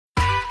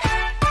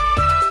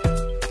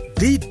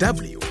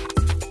DW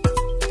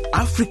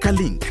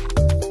AfricaLink.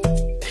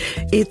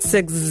 It's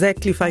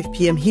exactly 5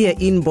 p.m. here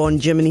in Bonn,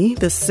 Germany,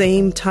 the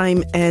same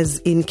time as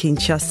in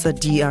Kinshasa,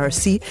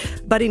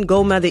 DRC. But in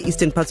Goma, the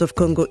eastern parts of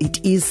Congo,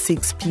 it is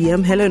 6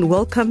 p.m. Hello and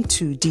welcome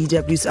to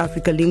DW's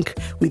AfricaLink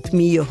with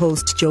me, your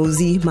host,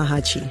 Josie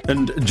Mahachi.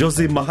 And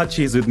Josie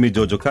Mahachi is with me,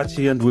 Jojo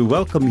Kachi, and we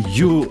welcome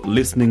you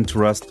listening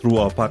to us through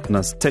our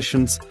partner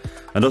stations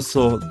and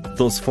also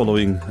those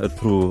following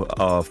through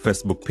our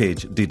Facebook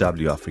page,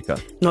 DW Africa.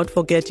 Not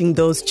forgetting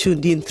those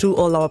tuned in through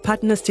all our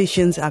partner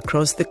stations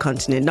across the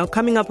continent. Now,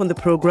 coming up on the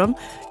program,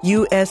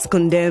 U.S.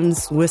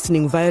 condemns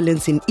worsening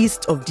violence in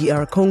east of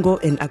DR Congo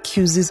and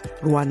accuses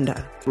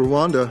Rwanda.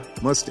 Rwanda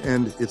must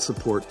end its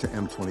support to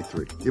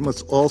M23. It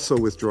must also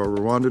withdraw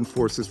Rwandan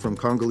forces from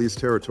Congolese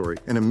territory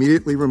and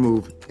immediately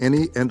remove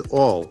any and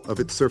all of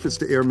its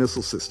surface-to-air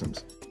missile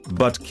systems.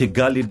 But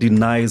Kigali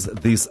denies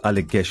these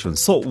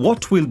allegations. So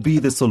what will be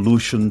the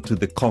solution to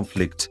the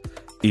conflict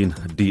in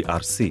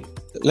DRC?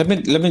 Let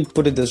me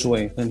put it this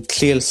way, and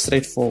clear,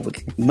 straightforward.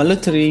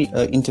 Military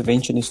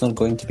intervention is not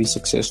going to be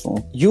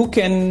successful. You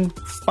can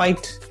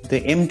fight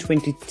the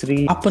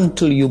M23 up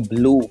until you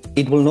blue.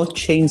 It will not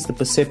change the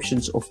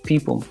perceptions of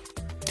people.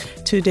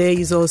 Today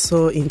is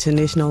also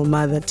International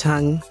Mother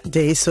Tongue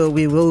Day, so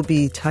we will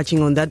be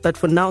touching on that. But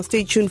for now,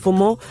 stay tuned for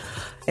more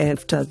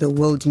after the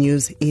world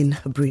news in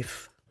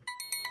brief.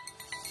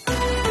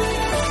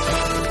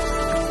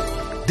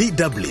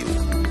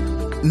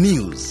 DW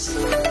News.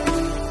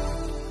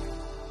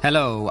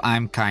 Hello,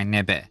 I'm Kai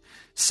Nebe.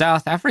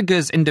 South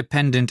Africa's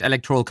Independent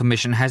Electoral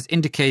Commission has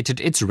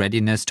indicated its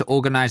readiness to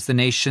organize the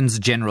nation's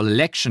general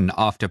election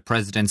after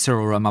President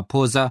Cyril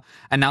Ramaphosa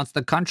announced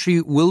the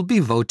country will be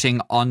voting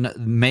on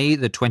May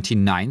the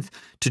 29th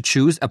to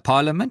choose a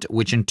parliament,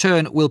 which in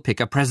turn will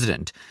pick a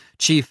president.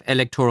 Chief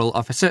Electoral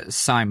Officer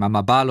Saima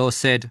Mabalo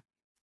said,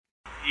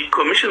 "The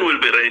commission will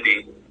be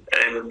ready,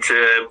 and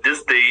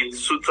this date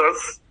suits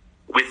us.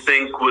 We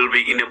think we'll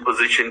be in a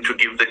position to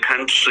give the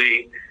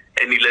country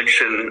an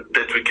election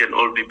that we can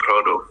all be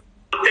proud of.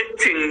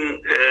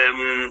 Acting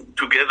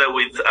together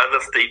with other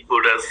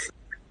stakeholders,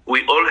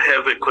 we all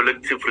have a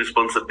collective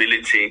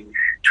responsibility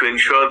to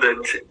ensure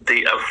that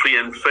they are free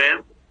and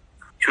fair,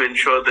 to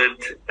ensure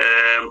that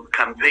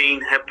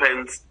campaign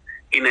happens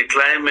in a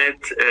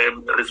climate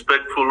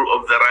respectful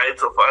of the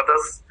rights of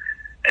others,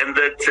 and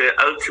that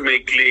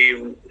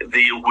ultimately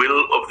the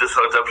will of the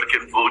South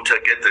African voter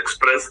gets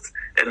expressed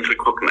and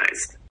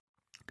recognized."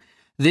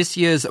 This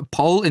year's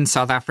poll in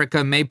South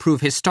Africa may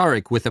prove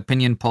historic, with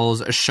opinion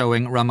polls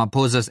showing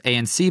Ramaphosa's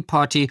ANC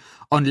party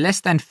on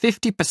less than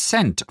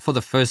 50% for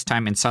the first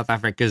time in South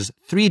Africa's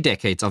 3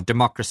 decades of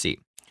democracy.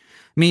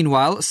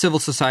 Meanwhile, civil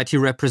society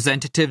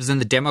representatives in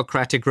the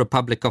Democratic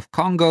Republic of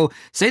Congo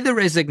say the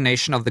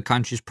resignation of the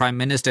country's prime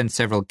minister and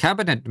several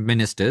cabinet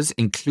ministers,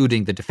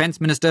 including the defense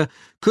minister,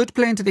 could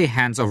play into the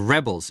hands of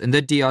rebels in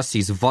the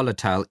DRC's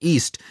volatile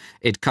east.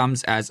 It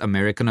comes as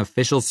American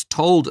officials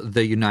told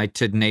the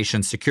United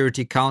Nations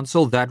Security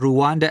Council that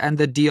Rwanda and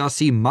the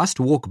DRC must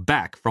walk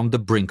back from the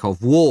brink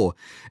of war.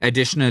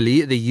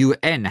 Additionally, the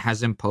UN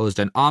has imposed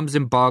an arms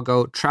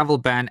embargo, travel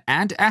ban,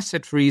 and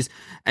asset freeze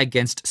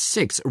against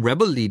 6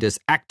 rebel leaders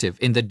active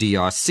in the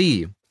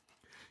DRC.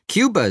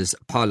 Cuba's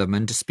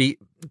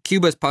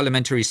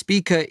parliamentary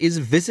speaker is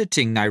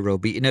visiting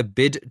Nairobi in a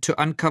bid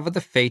to uncover the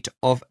fate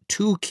of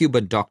 2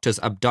 Cuban doctors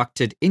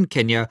abducted in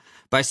Kenya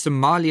by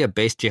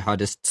Somalia-based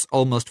jihadists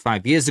almost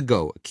 5 years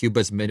ago,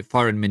 Cuba's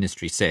foreign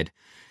ministry said.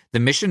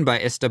 The mission by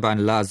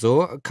Esteban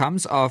Lazo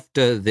comes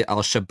after the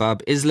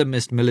Al-Shabaab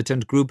Islamist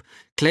militant group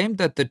claimed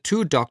that the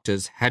 2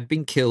 doctors had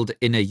been killed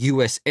in a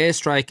U.S.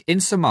 airstrike in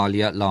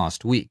Somalia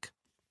last week.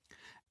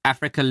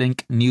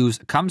 AfricaLink news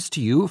comes to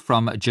you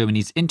from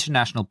Germany's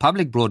international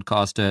public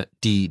broadcaster,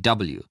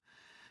 DW.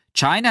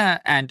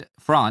 China and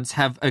France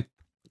have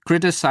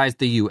criticized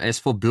the U.S.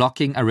 for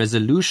blocking a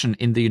resolution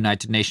in the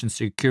United Nations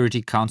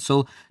Security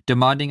Council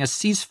demanding a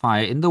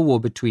ceasefire in the war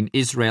between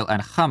Israel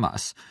and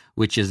Hamas,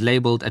 which is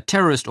labeled a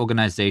terrorist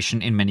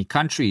organization in many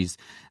countries.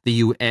 The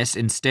U.S.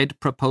 instead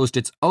proposed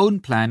its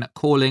own plan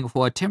calling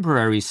for a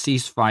temporary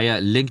ceasefire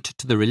linked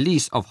to the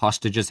release of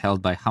hostages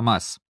held by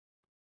Hamas.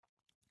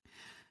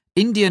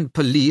 Indian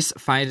police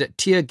fired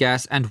tear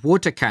gas and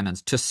water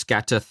cannons to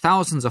scatter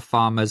thousands of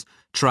farmers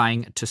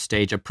trying to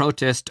stage a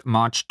protest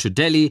march to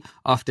Delhi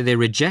after they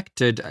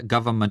rejected a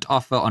government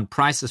offer on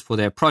prices for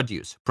their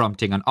produce,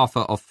 prompting an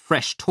offer of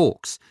fresh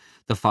talks.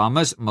 The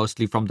farmers,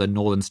 mostly from the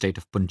northern state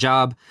of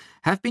Punjab,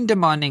 have been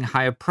demanding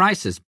higher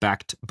prices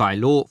backed by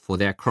law for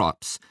their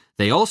crops.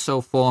 They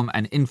also form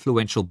an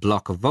influential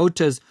bloc of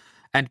voters,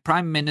 and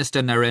Prime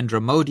Minister Narendra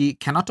Modi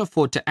cannot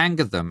afford to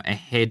anger them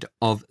ahead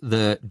of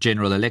the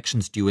general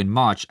elections due in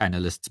March,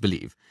 analysts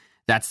believe.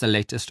 That's the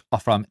latest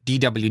from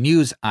DW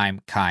News.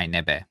 I'm Kai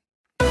Nebe.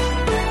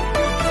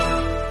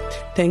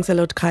 Thanks a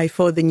lot, Kai,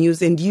 for the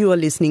news. And you are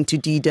listening to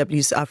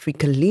DW's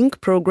AfricaLink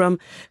program,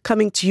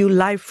 coming to you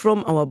live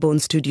from our Bonn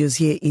studios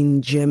here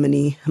in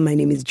Germany. My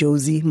name is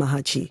Josie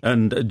Mahachi.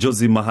 And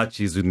Josie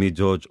Mahachi is with me,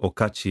 George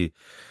Okachi.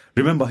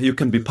 Remember, you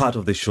can be part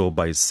of the show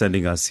by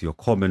sending us your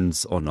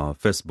comments on our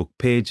Facebook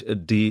page,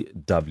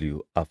 DW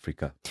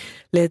Africa.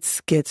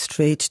 Let's get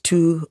straight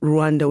to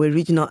Rwanda, where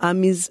regional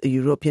armies,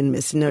 European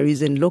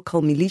mercenaries and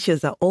local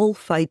militias are all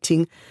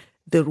fighting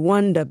the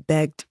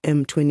Rwanda-backed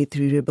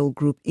M23 rebel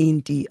group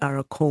in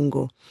DR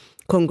Congo.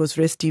 Congo's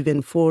restive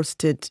and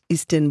forested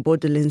eastern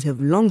borderlands have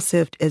long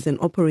served as an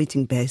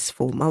operating base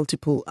for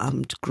multiple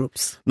armed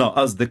groups. Now,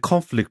 as the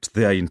conflict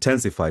there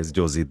intensifies,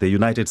 Josie, the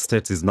United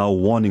States is now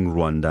warning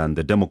Rwanda and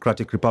the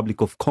Democratic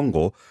Republic of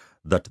Congo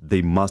that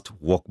they must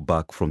walk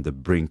back from the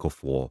brink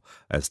of war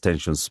as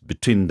tensions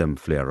between them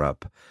flare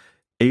up.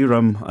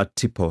 Aram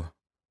Atipo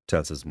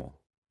tells us more.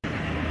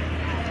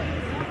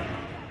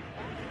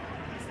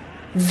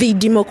 The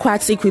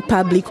Democratic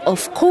Republic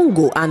of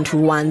Congo and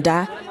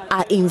Rwanda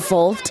are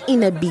involved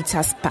in a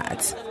bitter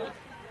spat.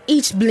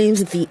 Each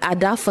blames the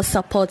other for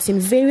supporting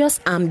various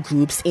armed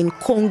groups in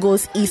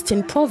Congo's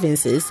eastern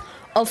provinces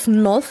of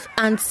North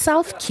and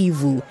South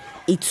Kivu,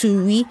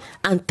 Ituri,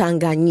 and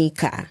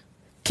Tanganyika.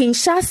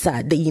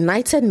 Kinshasa, the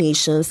United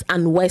Nations,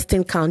 and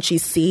Western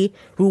countries say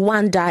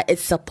Rwanda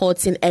is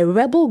supporting a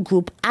rebel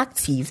group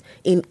active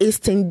in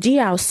eastern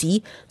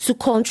DRC to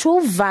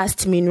control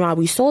vast mineral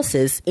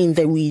resources in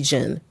the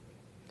region.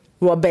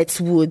 Robert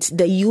Wood,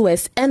 the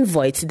U.S.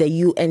 envoy to the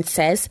UN,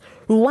 says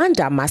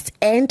Rwanda must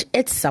end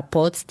its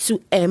support to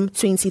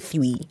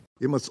M23.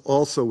 It must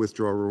also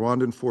withdraw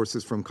Rwandan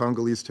forces from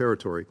Congolese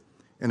territory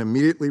and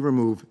immediately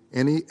remove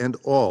any and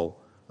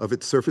all of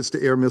its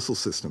surface-to-air missile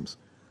systems,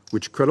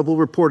 which credible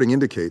reporting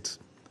indicates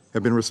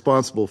have been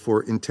responsible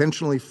for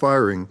intentionally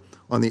firing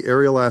on the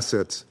aerial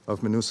assets of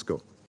MONUSCO.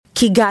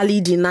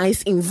 Kigali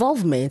denies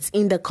involvement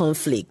in the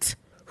conflict.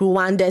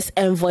 Rwanda's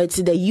envoy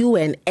to the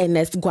UN,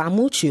 Ernest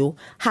Gwamuchu,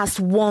 has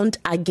warned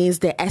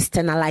against the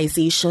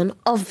externalization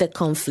of the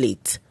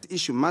conflict. The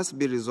issue must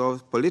be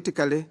resolved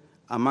politically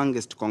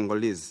amongst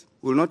Congolese.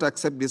 We will not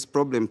accept this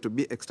problem to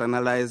be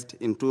externalized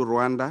into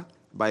Rwanda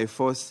by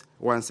force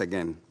once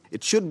again.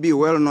 It should be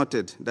well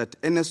noted that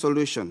any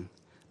solution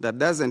that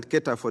doesn't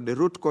cater for the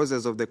root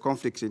causes of the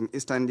conflict in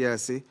Eastern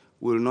DRC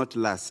will not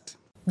last.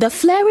 The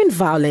flaring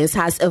violence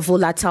has a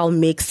volatile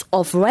mix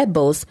of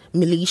rebels,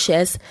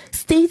 militias,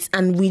 state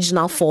and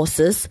regional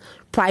forces,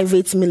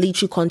 private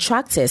military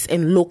contractors,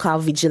 and local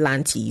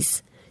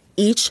vigilantes.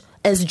 Each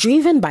is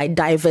driven by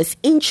diverse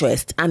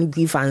interests and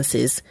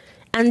grievances,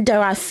 and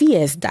there are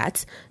fears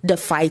that the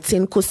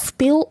fighting could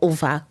spill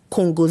over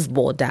Congo's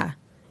border.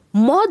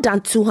 More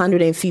than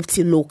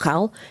 250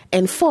 local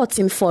and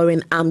 14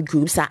 foreign armed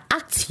groups are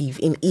active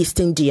in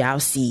eastern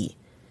DRC.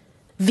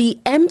 The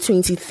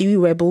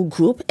M23 rebel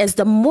group is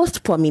the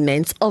most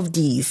prominent of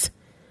these.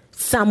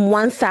 Some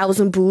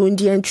 1,000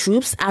 Burundian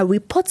troops are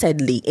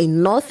reportedly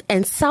in North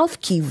and South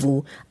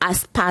Kivu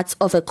as part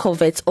of a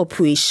covert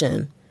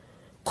operation.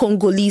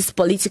 Congolese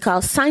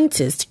political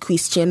scientist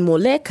Christian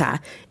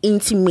Moleka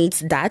intimates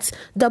that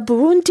the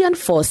Burundian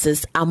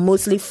forces are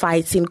mostly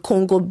fighting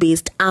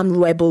Congo-based armed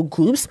rebel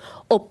groups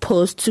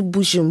opposed to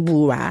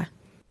Bujumbura.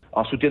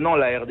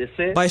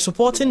 By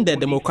supporting the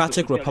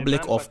Democratic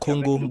Republic of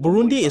Congo,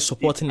 Burundi is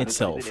supporting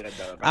itself,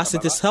 as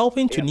it is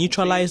helping to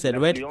neutralize the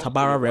Red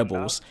Tabara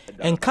rebels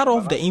and cut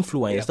off the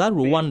influence that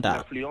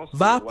Rwanda,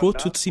 via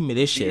pro-Tutsi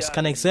militias,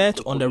 can exert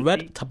on the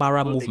Red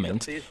Tabara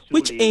movement,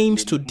 which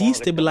aims to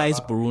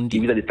destabilize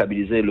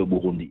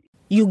Burundi.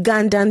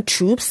 Ugandan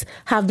troops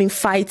have been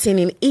fighting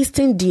in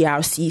eastern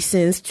DRC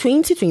since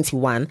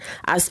 2021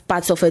 as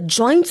part of a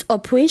joint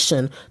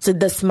operation to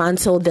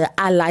dismantle the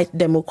Allied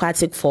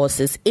Democratic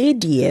Forces,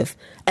 ADF,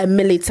 a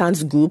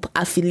militant group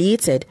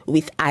affiliated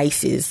with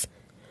ISIS.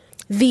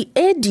 The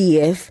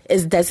ADF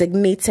is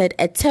designated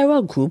a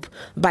terror group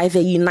by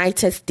the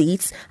United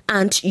States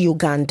and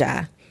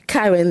Uganda.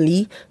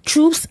 Currently,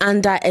 troops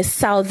under a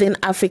Southern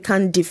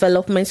African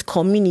Development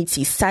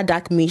Community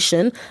SADC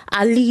mission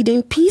are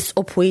leading peace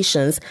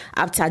operations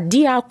after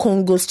DR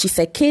Congo's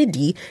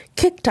Tshisekedi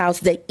kicked out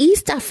the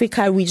East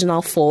Africa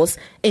Regional Force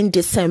in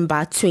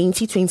December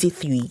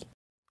 2023.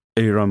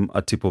 Aram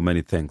Atipo,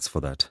 many thanks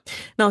for that.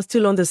 Now,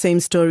 still on the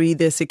same story,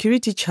 the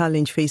security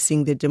challenge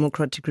facing the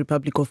Democratic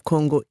Republic of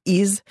Congo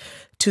is,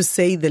 to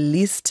say the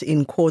least,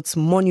 in quotes,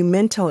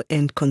 monumental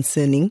and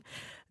concerning.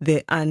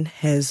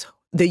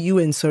 The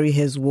UN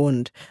has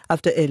warned.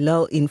 After a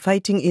lull in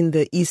fighting in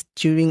the east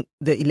during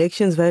the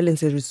elections,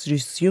 violence has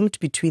resumed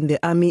between the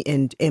army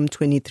and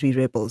M23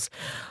 rebels.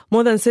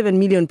 More than 7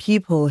 million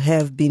people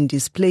have been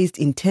displaced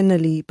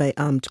internally by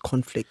armed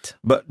conflict.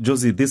 But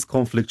Josie, this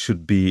conflict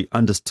should be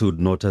understood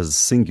not as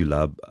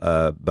singular,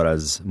 but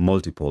as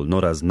multiple,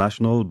 not as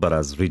national, but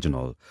as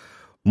regional.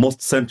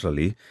 Most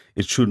centrally,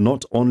 it should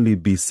not only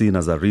be seen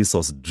as a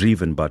resource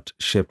driven, but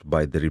shaped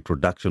by the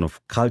reproduction of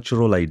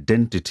cultural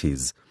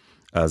identities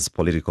as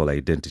political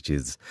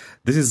identities.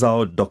 This is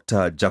how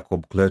Dr.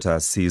 Jacob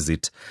Klöter sees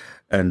it.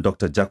 And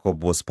Dr.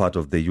 Jacob was part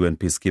of the UN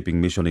peacekeeping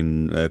mission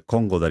in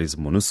Congo, that is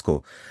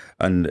MONUSCO.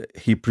 And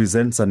he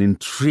presents an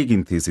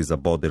intriguing thesis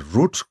about the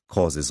root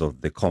causes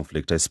of the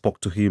conflict. I spoke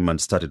to him and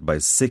started by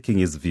seeking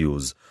his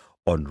views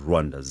on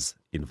Rwanda's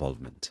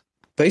involvement.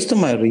 Based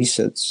on my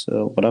research,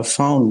 what I've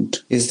found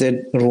is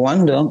that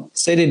Rwanda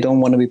say they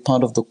don't want to be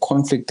part of the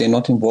conflict. They're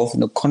not involved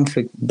in the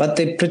conflict, but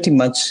they're pretty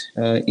much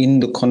in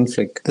the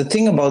conflict. The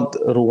thing about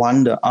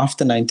Rwanda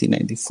after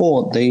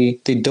 1994,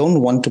 they don't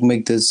want to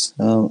make this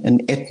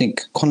an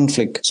ethnic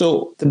conflict.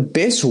 So the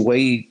best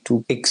way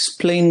to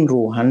explain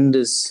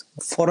Rwanda's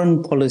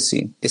foreign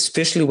policy,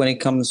 especially when it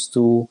comes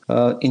to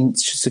in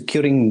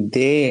securing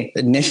their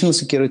national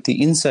security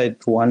inside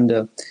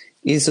Rwanda,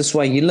 is the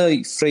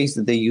Swahili phrase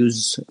that they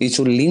use, it's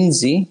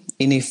ulinzi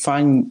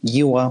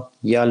inafanyiwa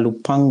ya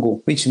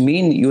lupango, which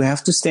means you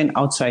have to stand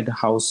outside the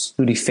house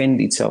to defend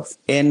itself.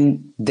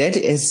 And that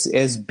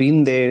has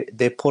been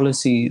their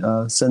policy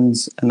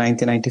since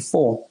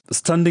 1994.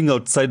 Standing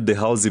outside the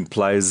house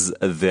implies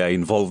their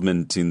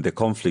involvement in the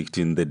conflict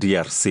in the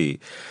DRC.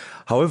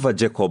 However,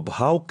 Jacob,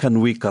 how can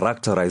we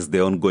characterize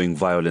the ongoing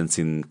violence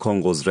in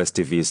Congo's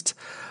restive east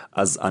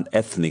as an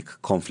ethnic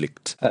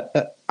conflict?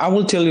 I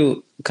will tell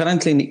you,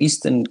 currently in the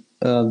eastern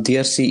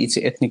DRC, it's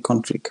an ethnic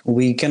conflict.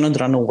 We cannot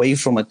run away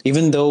from it.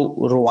 Even though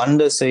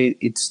Rwanda say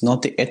it's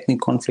not an ethnic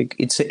conflict,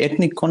 it's an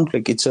ethnic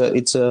conflict. It's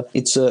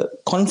a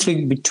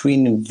conflict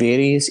between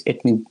various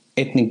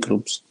ethnic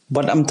groups.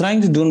 What I'm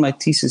trying to do in my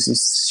thesis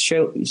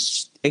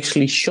is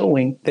actually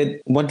showing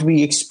that what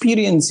we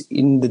experience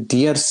in the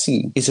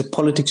DRC is a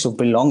politics of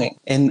belonging.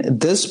 And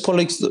this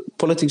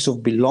politics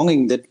of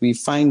belonging that we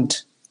find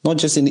not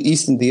just in the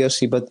eastern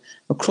DRC, but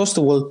across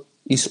the world,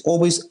 is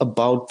always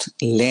about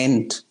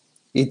land.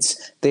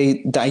 It's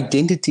the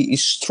identity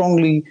is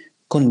strongly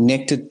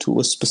connected to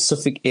a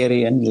specific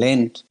area and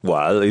land.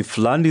 Well, if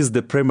land is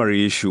the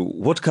primary issue,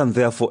 what can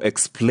therefore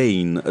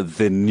explain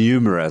the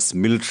numerous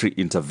military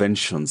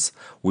interventions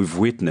we've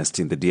witnessed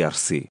in the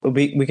DRC?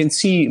 We can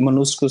see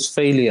MONUSCO's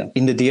failure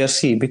in the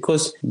DRC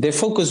because their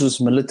focus was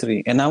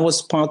military, and I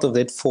was part of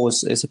that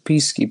force as a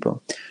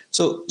peacekeeper.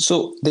 So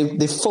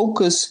the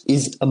focus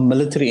is a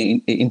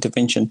military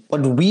intervention.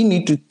 What we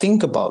need to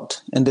think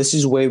about, and this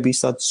is where we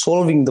start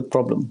solving the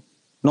problem,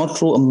 not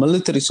through a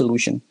military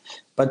solution,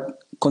 but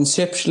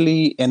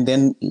conceptually and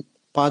then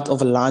part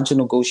of a larger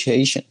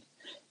negotiation,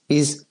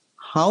 is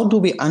how do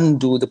we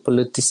undo the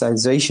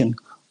politicization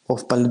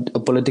of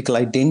political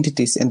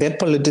identities? And that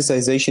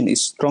politicization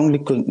is strongly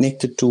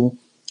connected to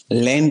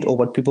land, or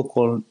what people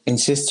call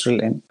ancestral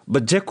land.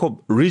 But Jacob,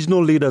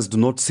 regional leaders do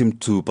not seem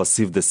to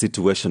perceive the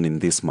situation in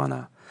this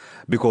manner,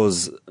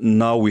 because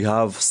now we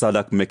have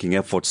SADC making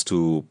efforts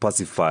to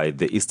pacify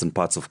the eastern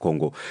parts of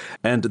Congo.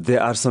 And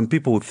there are some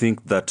people who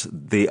think that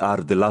they are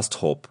the last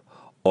hope,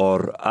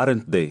 or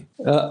aren't they?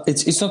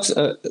 It's not.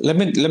 Let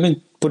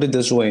me put it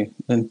this way,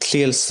 and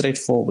clear,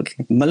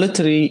 straightforwardly.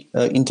 Military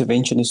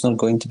intervention is not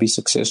going to be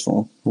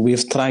successful. We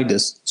have tried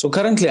this. So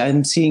currently,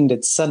 I'm seeing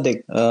that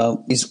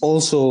SADC is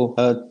also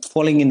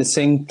falling in the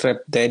same trap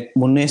that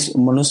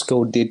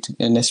MONUSCO did,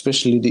 and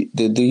especially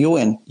the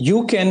UN.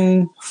 You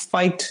can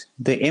fight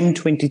the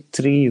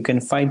M23, you can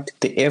fight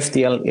the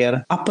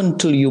FDLR up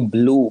until you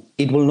blue.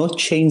 It will not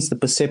change the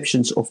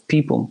perceptions of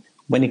people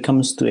when it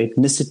comes to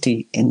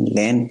ethnicity and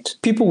land.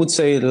 People would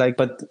say,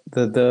 but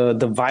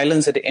the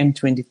violence that the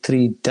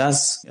M23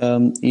 does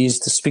is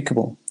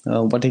despicable.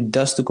 What it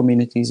does to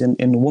communities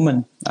and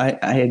women.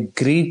 I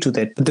agree to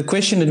that. But the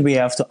question that we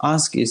have to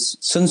ask is,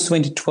 since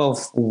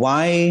 2012,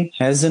 why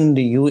hasn't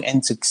the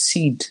UN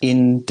succeeded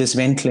in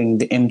dismantling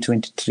the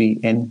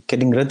M23 and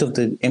getting rid of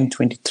the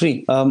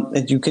M23?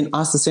 And you can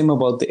ask the same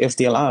about the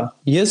FDLR.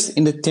 Yes,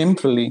 in the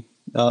temporary,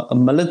 a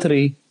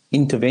military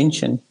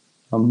intervention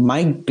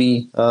might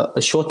be a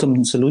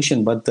short-term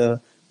solution, but the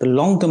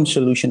long-term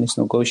solution is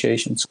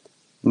negotiations.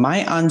 My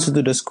answer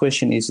to this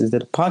question is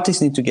that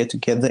parties need to get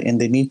together and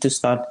they need to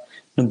start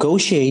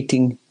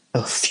negotiating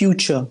a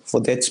future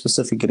for that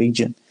specific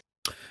region.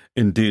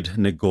 Indeed,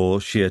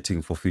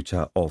 negotiating for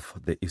future of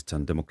the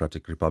Eastern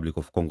Democratic Republic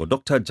of Congo.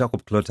 Dr.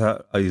 Jacob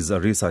Klotter is a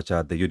researcher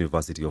at the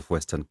University of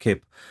Western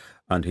Cape,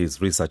 and his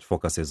research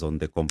focuses on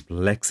the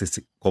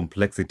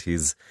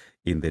complexities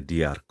in the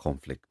DR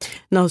conflict.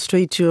 Now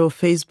straight to your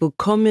Facebook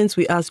comments.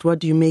 We asked, what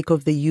do you make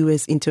of the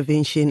U.S.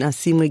 intervention?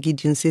 Asimwe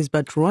Gideon says,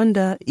 but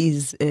Rwanda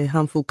is a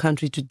harmful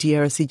country to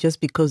DRC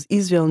just because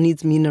Israel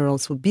needs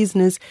minerals for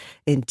business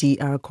and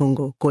DR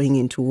Congo going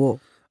into war.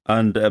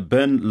 And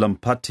Ben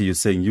Lampati, you're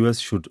saying U.S.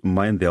 should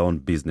mind their own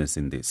business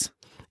in this.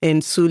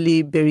 And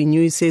Suli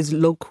Berinui says,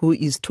 look who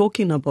is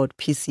talking about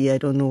PC. I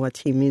don't know what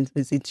he means.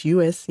 Is it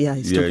US? Yeah,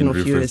 he's talking of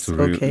US.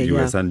 Okay,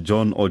 US. Yeah. And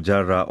John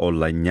Ojara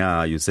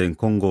Olanya, you're saying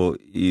Congo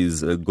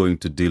is going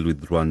to deal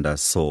with Rwanda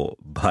so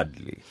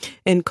badly.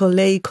 And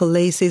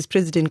Kolei says,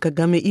 President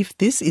Kagame, if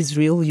this is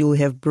real, you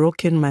have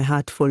broken my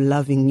heart for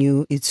loving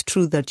you. It's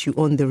true that you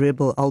own the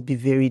rebel. I'll be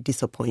very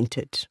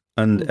disappointed.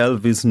 And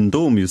Elvis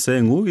Ndom, you're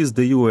saying, who is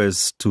the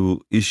U.S.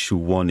 to issue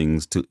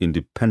warnings to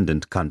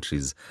independent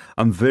countries?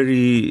 I'm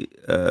very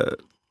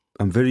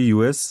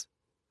U.S.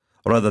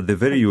 Rather, the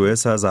very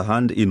U.S. has a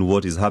hand in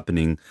what is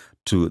happening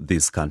to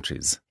these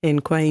countries.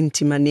 And Kwain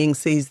Timaneng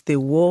says, the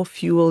war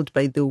fueled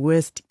by the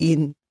West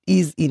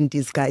is in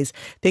disguise.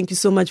 Thank you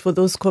so much for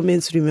those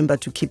comments. Remember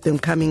to keep them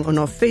coming on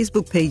our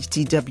Facebook page,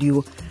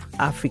 DW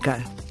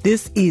Africa.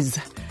 This is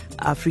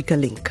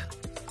AfricaLink.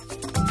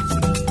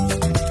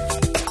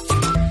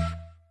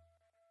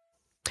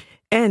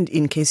 And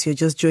in case you're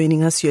just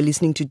joining us, you're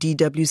listening to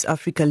DW's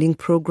Africa Link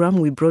program.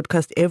 We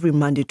broadcast every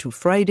Monday to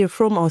Friday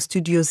from our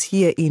studios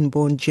here in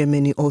Bonn,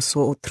 Germany,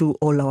 also through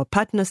all our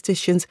partner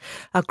stations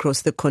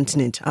across the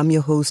continent. I'm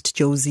your host,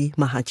 Josie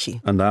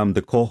Mahachi. And I'm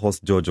the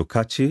co-host, George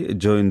Okachi.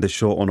 Join the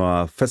show on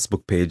our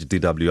Facebook page,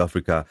 DW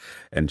Africa,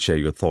 and share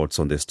your thoughts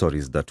on the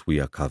stories that we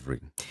are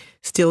covering.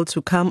 Still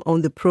to come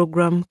on the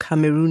program,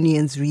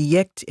 Cameroonians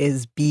react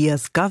as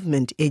Biya's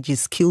government urges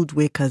skilled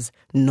workers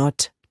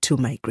not to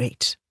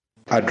migrate.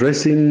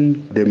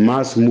 Addressing the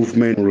mass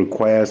movement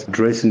requires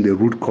addressing the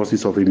root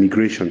causes of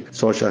immigration,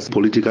 such as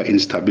political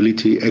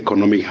instability,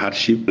 economic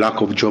hardship,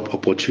 lack of job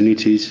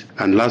opportunities,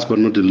 and last but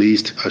not the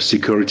least, a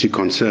security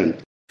concern.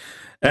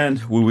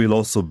 And we will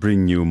also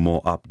bring you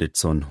more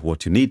updates on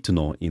what you need to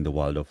know in the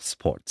world of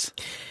sports.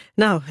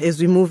 Now,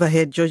 as we move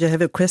ahead, George, I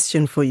have a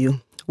question for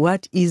you.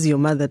 What is your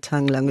mother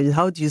tongue language?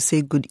 How do you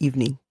say good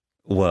evening?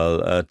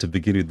 Well, to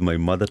begin with, my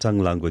mother tongue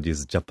language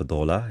is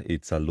Japadola.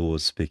 It's a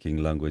Luo-speaking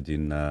language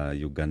in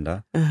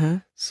Uganda.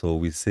 So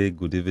we say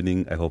good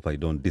evening. I hope I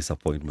don't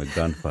disappoint my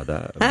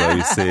grandfather. But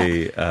we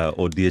say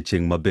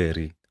Odiecheng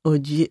Maberi.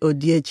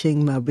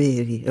 Odiecheng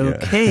Maberi.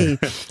 Okay.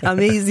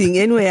 Amazing.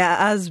 Anyway,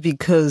 I asked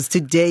because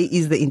today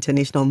is the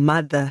International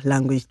Mother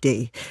Language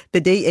Day. The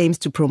day aims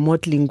to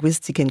promote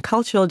linguistic and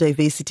cultural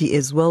diversity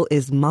as well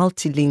as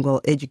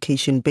multilingual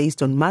education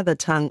based on mother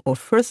tongue or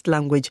first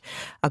language,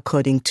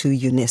 according to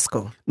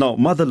UNESCO. Now,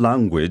 mother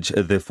language,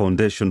 the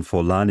foundation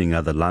for learning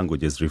other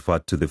languages,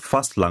 referred to the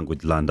first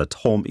language learned at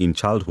home in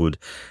childhood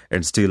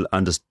and still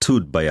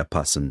understood by a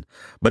person.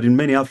 But in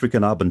many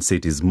African urban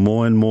cities,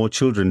 more and more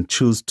children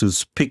choose to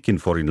speak in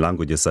foreign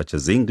languages such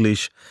as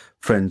English,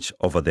 French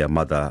over their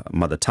mother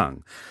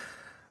tongue.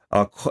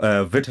 Our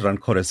veteran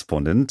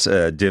correspondent,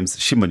 James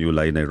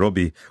Shimanyula in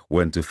Nairobi,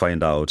 went to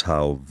find out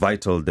how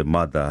vital the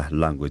mother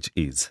language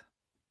is.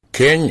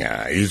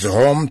 Kenya is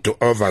home to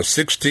over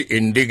 60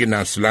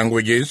 indigenous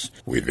languages,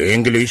 with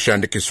English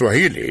and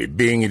Kiswahili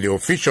being the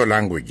official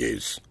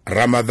languages.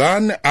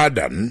 Ramadan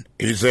Adan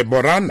is a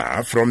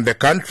Borana from the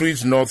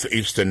country's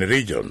northeastern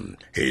region.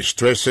 He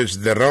stresses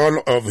the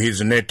role of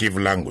his native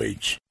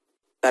language.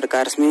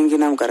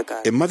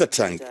 A mother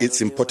tongue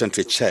is important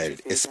to a child,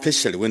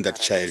 especially when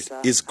that child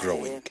is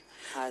growing.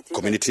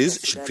 Communities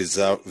should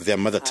preserve their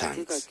mother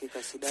tongues.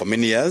 For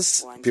many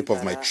years, people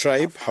of my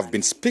tribe have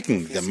been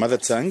speaking their mother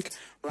tongue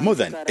more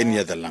than any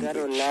other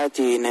language.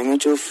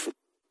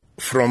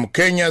 From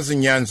Kenya's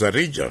Nyanza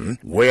region,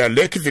 where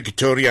Lake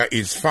Victoria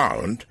is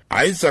found,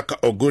 Isaac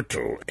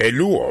Ogutu, a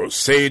Luo,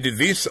 said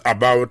this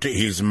about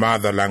his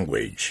mother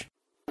language.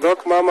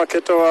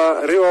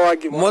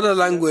 Mother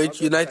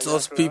language unites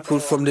us people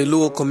from the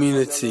Luo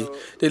community.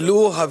 The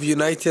Luo have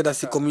united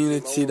as a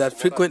community that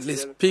frequently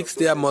speaks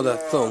their mother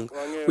tongue.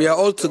 We are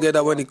all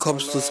together when it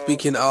comes to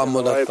speaking our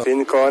mother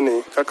tongue.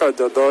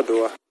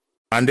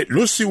 And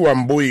Lucy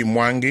Wambui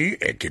Mwangi,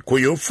 a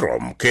Kikuyu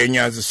from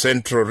Kenya's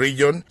central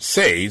region,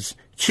 says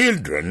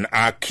children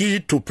are key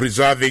to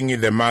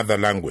preserving the mother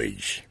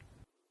language.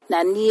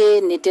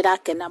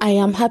 I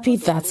am happy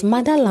that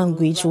mother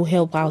language will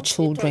help our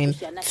children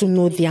to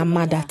know their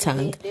mother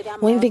tongue.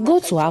 When they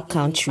go to our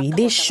country,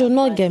 they should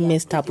not get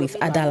messed up with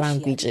other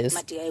languages.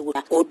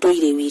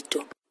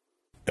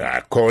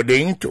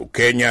 According to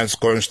Kenya's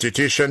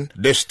constitution,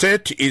 the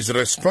state is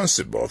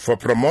responsible for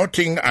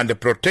promoting and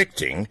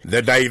protecting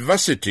the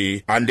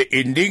diversity and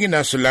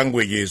indigenous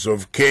languages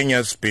of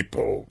Kenya's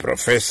people.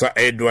 Professor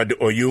Edward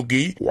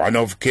Oyugi, one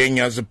of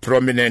Kenya's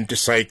prominent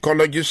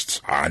psychologists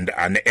and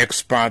an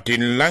expert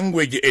in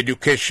language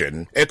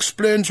education,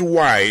 explains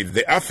why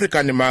the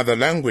African mother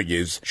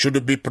languages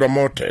should be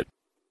promoted.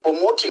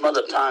 Promoting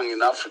mother tongue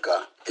in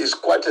Africa is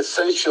quite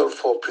essential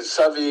for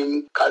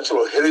preserving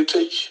cultural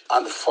heritage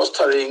and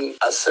fostering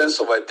a sense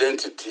of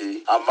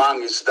identity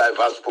among its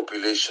diverse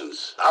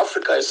populations.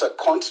 Africa is a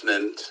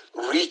continent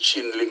rich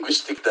in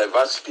linguistic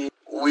diversity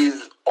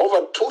with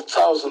over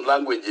 2,000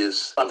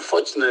 languages.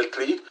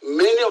 Unfortunately,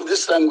 many of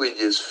these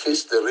languages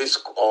face the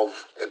risk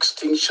of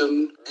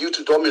extinction due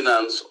to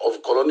dominance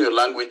of colonial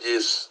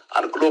languages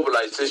and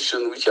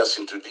globalization, which has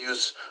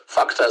introduced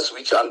factors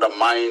which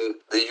undermine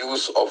the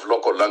use of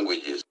local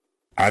languages.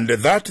 And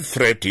that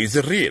threat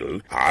is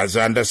real, as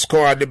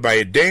underscored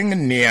by Deng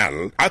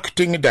Nial,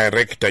 Acting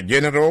Director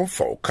General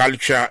for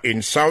Culture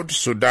in South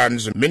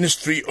Sudan's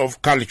Ministry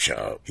of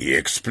Culture. He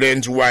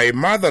explains why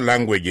mother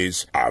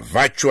languages are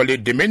virtually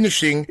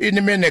diminishing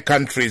in many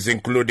countries,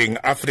 including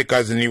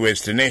Africa's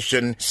newest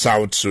nation,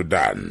 South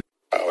Sudan.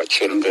 Our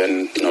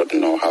children do not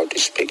know how to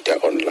speak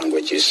their own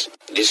languages.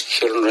 These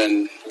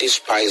children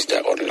despise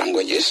their own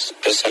languages,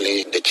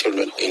 especially the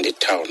children in the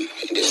town,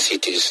 in the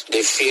cities.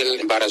 They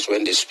feel embarrassed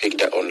when they speak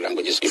their own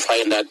languages. You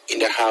find that in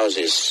the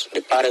houses,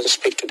 the parents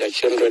speak to their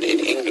children in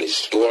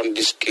English. They want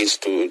these kids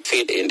to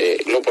feed in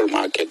the global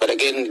market. But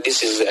again,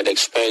 this is at the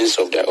expense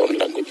of their own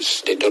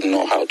languages. They don't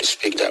know how to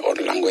speak their own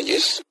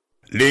languages.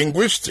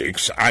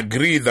 Linguistics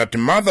agree that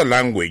mother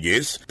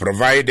languages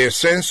provide a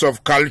sense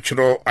of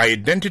cultural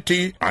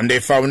identity and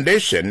a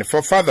foundation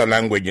for further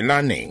language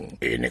learning.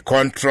 In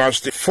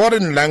contrast,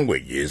 foreign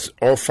languages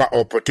offer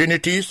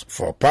opportunities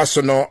for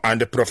personal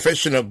and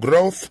professional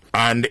growth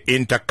and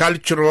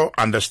intercultural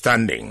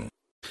understanding.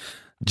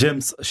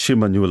 James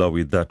Shimanyula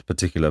with that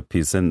particular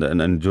piece.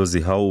 And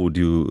Josie, how would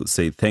you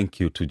say thank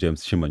you to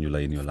James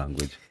Shimanyula in your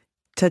language?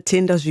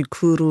 Tatenda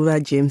zvikuru va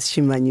James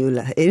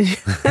Shimanyula.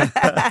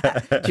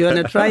 Do you want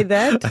to try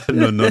that?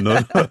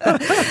 No.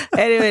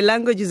 Anyway,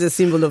 language is a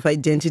symbol of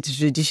identity,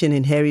 tradition,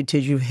 and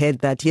heritage. You've heard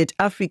that. Yet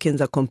Africans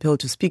are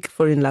compelled to speak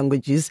foreign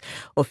languages,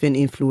 often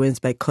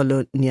influenced by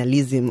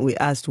colonialism. We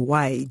asked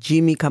why.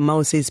 Jimmy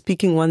Kamau says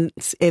speaking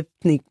one's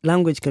ethnic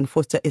language can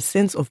foster a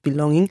sense of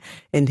belonging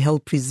and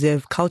help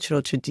preserve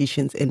cultural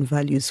traditions and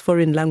values.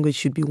 Foreign language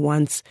should be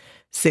one's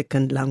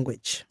second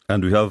language.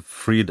 And we have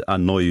Fried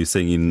Anoy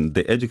saying in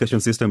the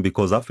education system,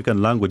 because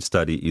African language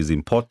study is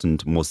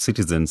important, most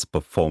citizens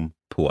perform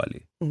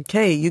poorly.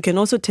 Okay, you can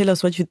also tell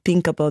us what you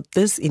think about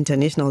this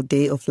International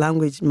Day of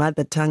Language,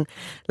 Mother Tongue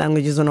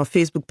Languages on our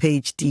Facebook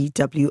page,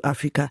 DW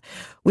Africa.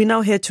 We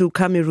now head to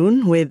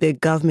Cameroon, where the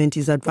government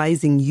is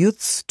advising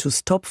youths to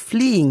stop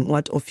fleeing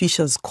what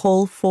officials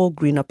call for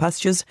greener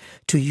pastures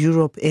to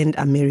Europe and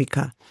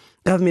America.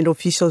 Government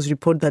officials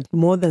report that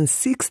more than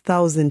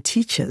 6,000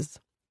 teachers,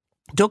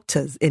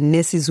 doctors and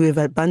nurses who have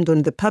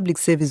abandoned the public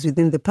service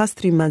within the past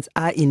 3 months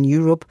are in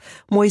Europe,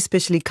 more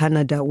especially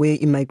Canada, where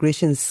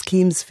immigration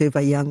schemes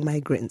favor young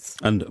migrants.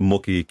 And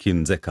Moki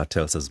Kinzeka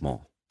tells us more.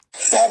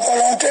 La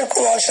volonté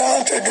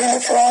croissante d'une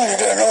frange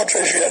de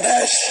notre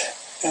jeunesse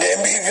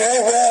d'émigrer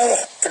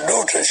vers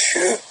d'autres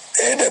cieux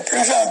est de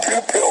plus en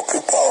plus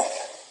préoccupant.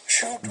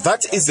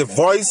 That is the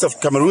voice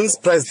of Cameroon's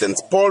President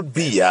Paul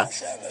Biya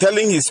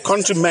telling his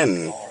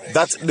countrymen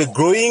that the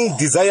growing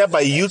desire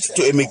by youth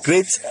to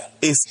emigrate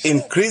is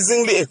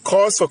increasingly a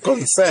cause for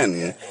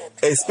concern,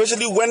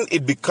 especially when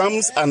it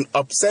becomes an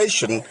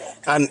obsession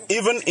and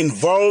even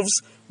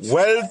involves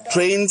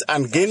well-trained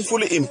and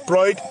gainfully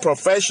employed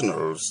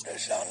professionals.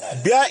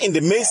 Biya, in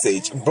the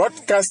message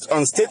broadcast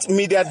on state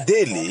media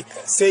daily,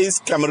 says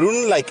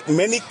Cameroon, like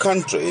many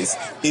countries,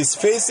 is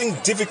facing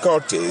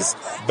difficulties,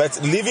 but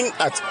living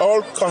at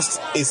all costs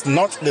is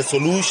not the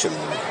solution.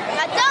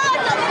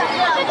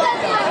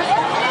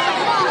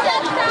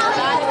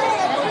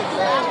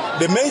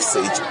 The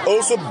message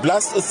also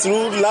blasts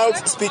through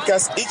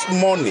loudspeakers each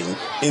morning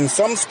in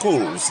some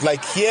schools,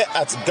 like here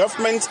at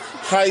Government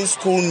High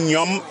School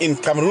Nyom in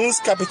Cameroon's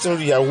capital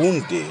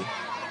Yaoundé.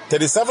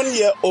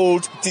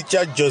 37-year-old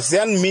teacher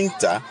Josiane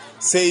Minta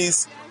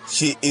says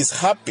she is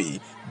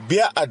happy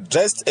Biya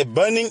addressed a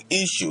burning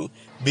issue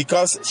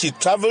because she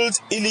traveled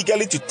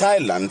illegally to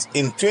Thailand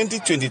in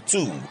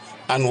 2022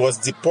 and was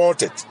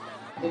deported.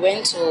 We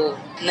went to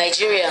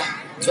Nigeria,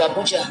 to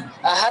Abuja.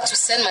 I had to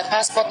send my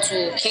passport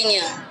to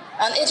Kenya.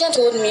 An agent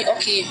told me,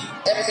 okay,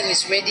 everything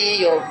is ready,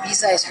 your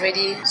visa is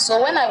ready.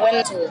 So when I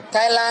went to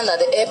Thailand at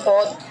the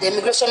airport, the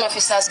immigration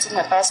officers took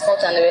my passport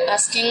and they were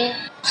asking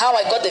how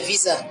I got the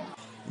visa.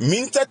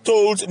 Minta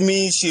told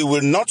me she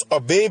will not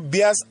obey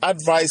Biya's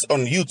advice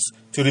on youths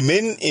to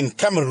remain in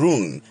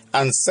Cameroon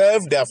and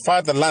serve their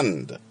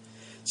fatherland.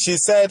 She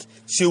said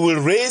she will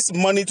raise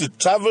money to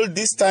travel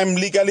this time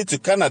legally to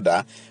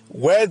Canada,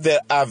 where there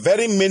are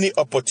very many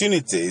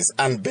opportunities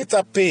and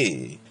better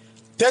pay.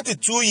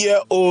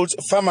 32-year-old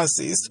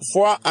pharmacist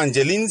Foa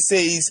Angeline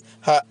says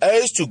her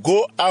urge to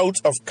go out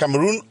of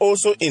Cameroon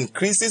also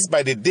increases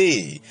by the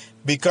day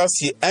because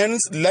she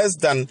earns less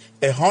than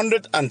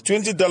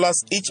 $120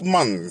 each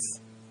month.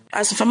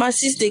 As a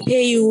pharmacist, they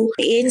pay you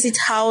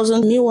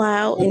 $80,000.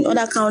 Meanwhile, in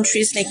other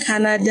countries like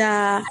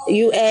Canada,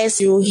 US,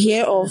 you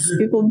hear of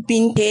people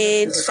being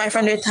paid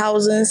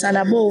 $500,000 and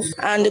above.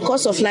 And the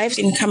cost of life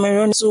in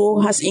Cameroon so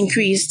has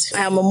increased.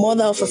 I am a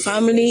mother of a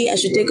family. I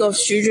should take care of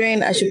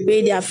children. I should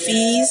pay their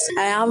fees.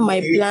 I have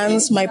my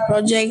plans, my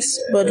projects.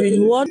 But with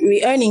what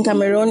we earn in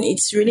Cameroon,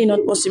 it's really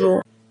not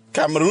possible.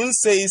 Cameroon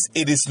says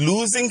it is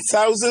losing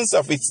thousands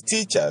of its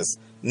teachers,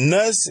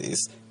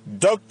 nurses,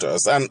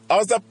 doctors and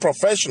other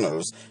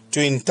professionals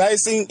to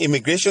enticing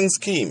immigration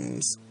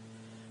schemes.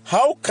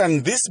 How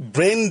can this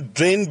brain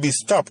drain be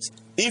stopped,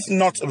 if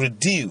not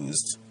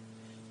reduced?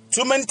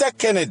 Tumenta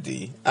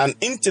Kennedy, an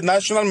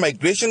international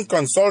migration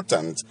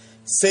consultant,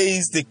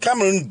 says the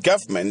Cameroon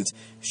government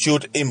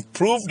should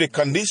improve the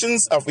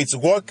conditions of its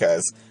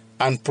workers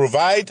and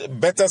provide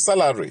better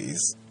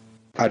salaries.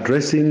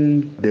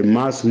 Addressing the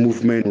mass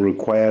movement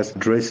requires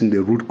addressing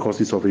the root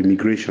causes of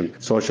immigration,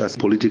 such as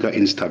political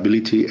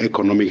instability,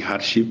 economic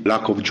hardship,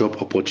 lack of job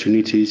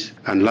opportunities,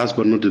 and last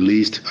but not the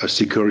least, a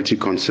security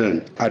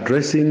concern.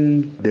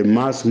 Addressing the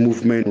mass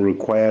movement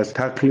requires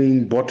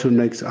tackling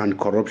bottlenecks and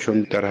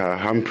corruption that are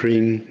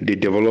hampering the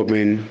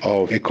development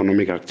of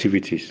economic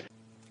activities.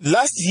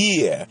 Last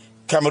year,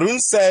 Cameroon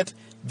said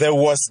there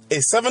was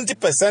a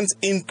 70%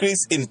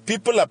 increase in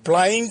people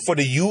applying for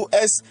the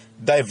U.S.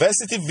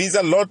 Diversity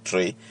Visa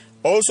Lottery,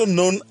 also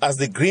known as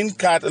the Green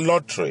Card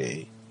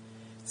Lottery.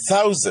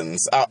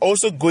 Thousands are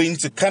also going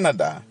to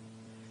Canada.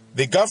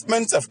 The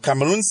government of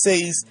Cameroon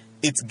says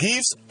it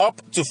gives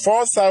up to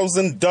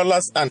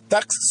 $4,000 and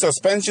tax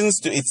suspensions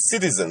to its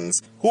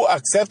citizens who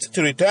accept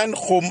to return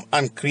home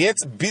and create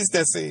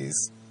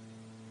businesses.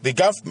 The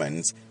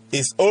government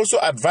is also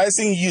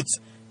advising youth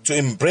to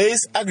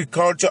embrace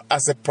agriculture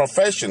as a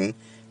profession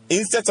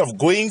instead of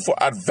going for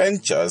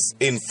adventures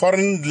in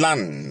foreign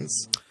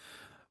lands.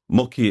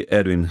 Moki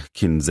Edwin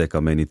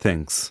Kinzeka, many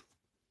thanks.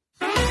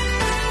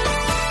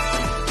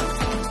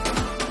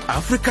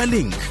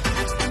 AfricaLink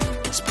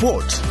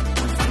Sport.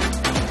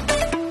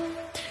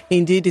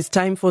 Indeed, it's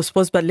time for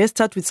sports, but let's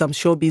start with some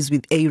showbiz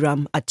with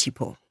Aram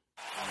Atipo.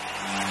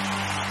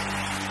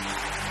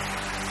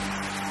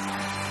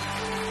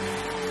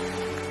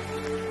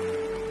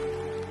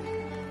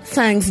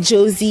 Thanks,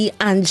 Josie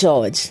and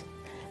George.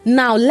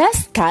 Now let's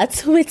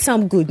start with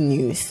some good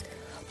news.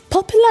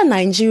 Popular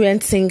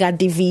Nigerian singer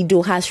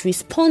Davido has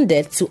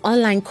responded to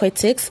online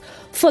critics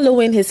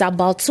following his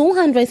about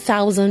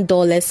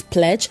 $200,000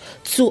 pledge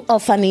to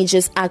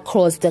orphanages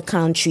across the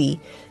country.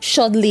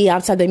 Shortly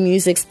after the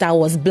music star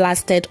was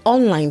blasted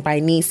online by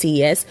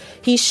naysayers,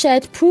 he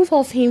shared proof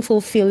of him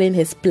fulfilling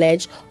his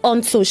pledge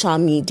on social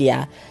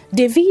media.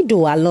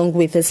 Davido, along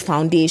with his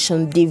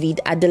foundation, David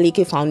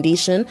Adeleke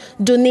Foundation,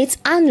 donates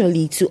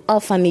annually to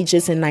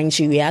orphanages in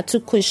Nigeria to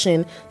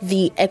cushion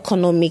the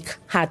economic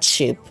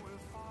hardship.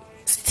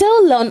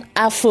 Still on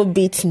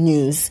Afrobeat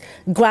news,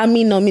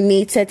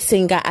 Grammy-nominated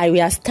singer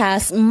Arya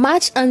Starr's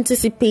much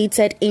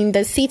anticipated in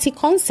the City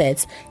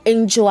concerts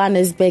in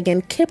Johannesburg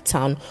and Cape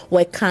Town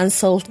were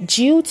cancelled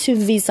due to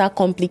visa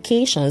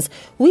complications,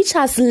 which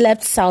has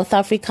left South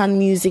African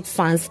music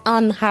fans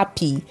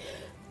unhappy.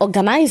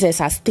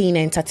 Organizers at Stain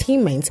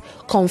Entertainment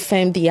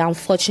confirmed the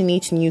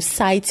unfortunate news,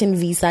 citing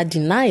visa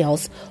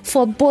denials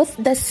for both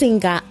the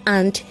singer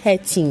and her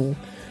team.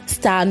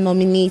 Star,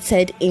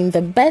 nominated in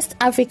the Best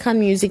African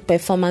Music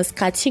Performance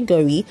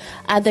category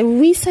at the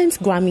recent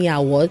Grammy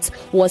Awards,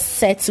 was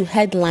set to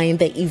headline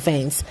the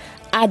events.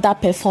 Other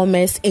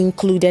performers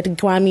included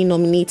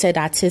Grammy-nominated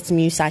artists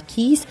Musa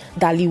Keys,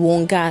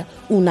 Daliwonga,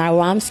 Una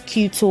Rams,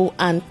 Kuto,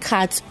 and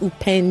Kat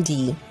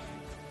Upendi.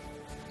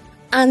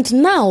 And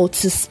now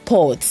to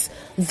sports.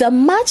 The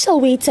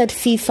much-awaited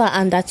FIFA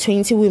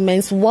Under-20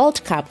 Women's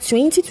World Cup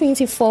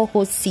 2024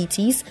 host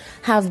cities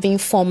have been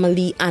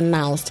formally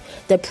announced.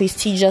 The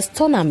prestigious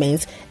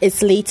tournament is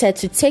slated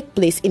to take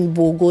place in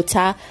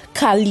Bogota,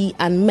 Cali,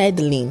 and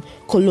Medellin,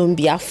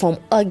 Colombia from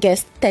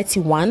August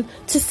 31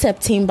 to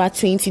September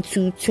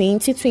 22,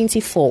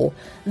 2024.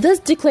 This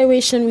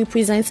declaration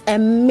represents a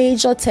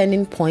major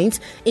turning point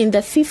in the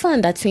FIFA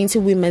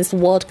Under-20 Women's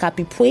World Cup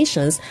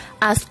preparations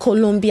as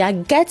Colombia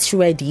gets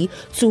ready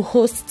to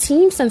host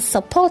teams and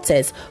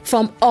supporters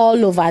from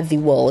all over the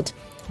world.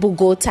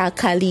 Bogota,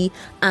 Cali,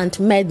 and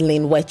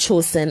Medellin were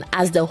chosen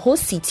as the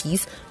host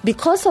cities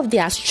because of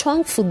their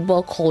strong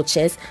football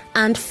cultures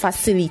and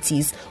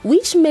facilities,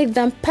 which make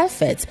them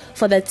perfect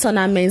for the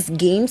tournament's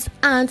games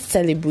and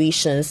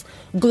celebrations.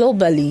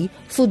 Globally,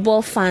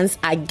 football fans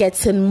are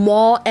getting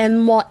more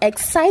and more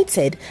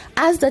excited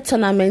as the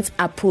tournament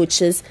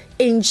approaches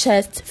in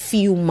just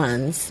few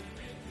months.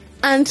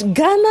 And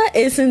Ghana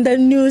is in the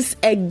news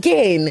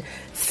again.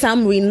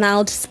 Some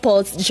renowned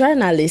sports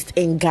journalists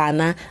in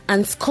Ghana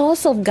and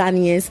scores of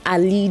Ghanaians are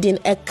leading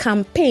a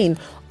campaign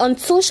on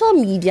social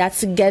media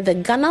to get the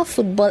Ghana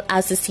Football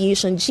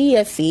Association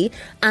GFA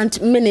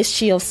and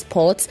Ministry of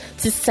Sports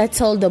to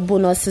settle the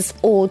bonuses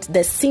owed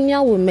the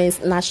senior women's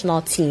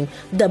national team,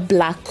 the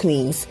Black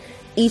Queens.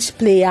 Each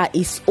player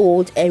is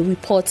owed a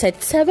reported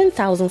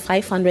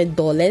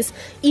 $7,500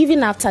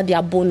 even after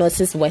their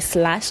bonuses were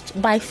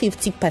slashed by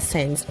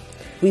 50%.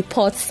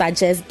 Reports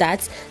suggest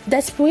that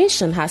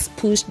desperation has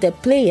pushed the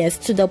players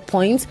to the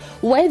point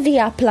where they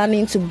are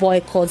planning to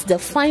boycott the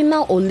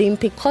final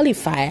Olympic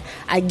qualifier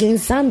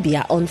against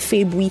Zambia on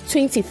February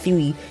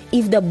 23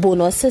 if the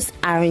bonuses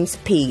aren't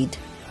paid.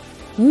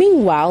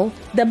 Meanwhile,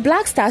 the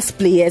Black Stars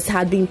players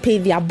had been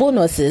paid their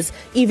bonuses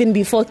even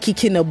before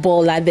kicking a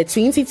ball at the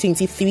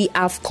 2023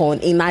 AFCON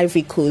in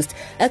Ivory Coast,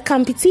 a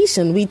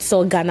competition which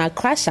saw Ghana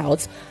crash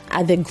out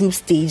at the group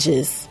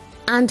stages.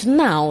 And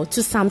now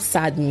to some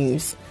sad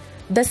news.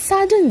 The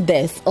sudden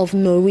death of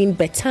Noreen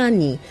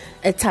Betani,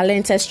 a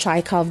talented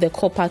striker of the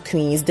Copper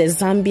Queens, the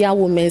Zambia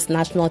women's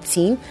national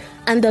team,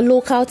 and the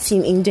local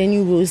team in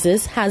Denu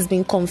Roses, has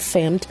been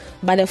confirmed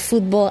by the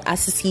Football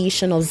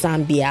Association of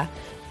Zambia.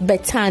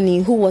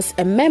 Betani, who was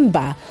a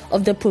member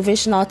of the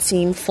provisional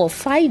team for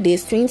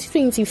Friday's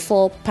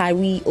 2024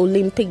 Paris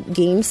Olympic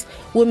Games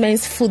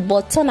women's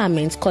football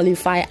tournament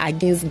qualifier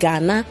against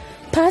Ghana,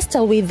 passed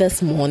away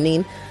this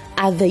morning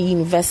at the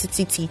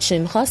University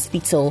Teaching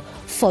Hospital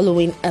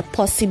following a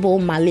possible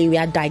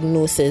malaria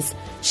diagnosis.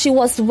 She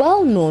was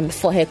well known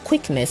for her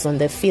quickness on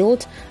the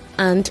field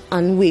and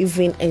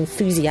unwavering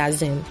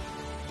enthusiasm.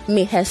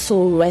 May her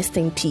soul rest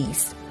in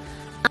peace.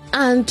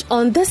 And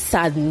on this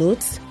sad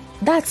note,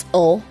 that's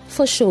all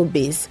for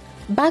Showbiz.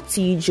 Back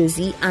to you,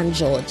 Josie and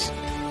George.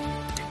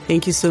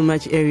 Thank you so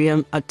much,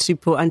 Ariam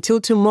Atipo. Until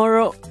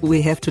tomorrow,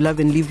 we have to love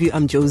and leave you.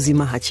 I'm Josie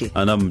Mahachi.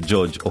 And I'm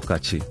George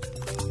Okachi.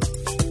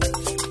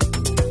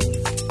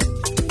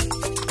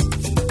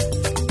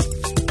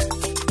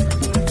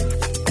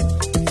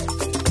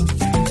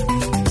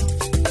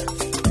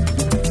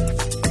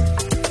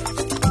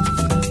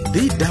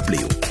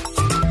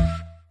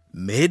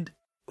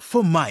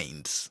 your mind.